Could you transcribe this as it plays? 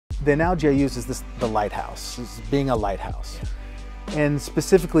the analogy I use is the lighthouse, being a lighthouse. And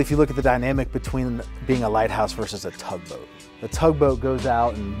specifically, if you look at the dynamic between being a lighthouse versus a tugboat. The tugboat goes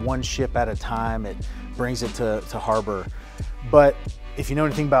out and one ship at a time, it brings it to harbor. But if you know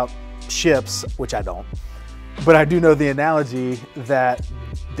anything about ships, which I don't, but I do know the analogy that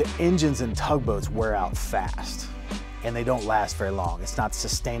the engines in tugboats wear out fast and they don't last very long. It's not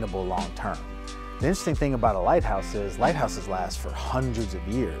sustainable long term. The interesting thing about a lighthouse is lighthouses last for hundreds of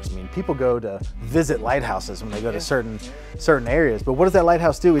years. I mean, people go to visit lighthouses when they go to certain areas, but what does that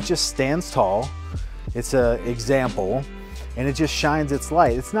lighthouse do? It just stands tall. It's an example, and it just shines its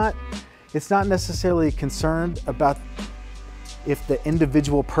light. It's not necessarily concerned about if the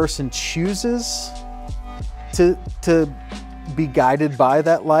individual person chooses to be guided by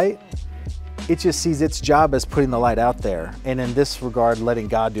that light. It just sees its job as putting the light out there, and in this regard, letting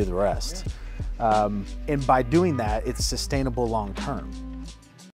God do the rest. And by doing that, it's sustainable long term.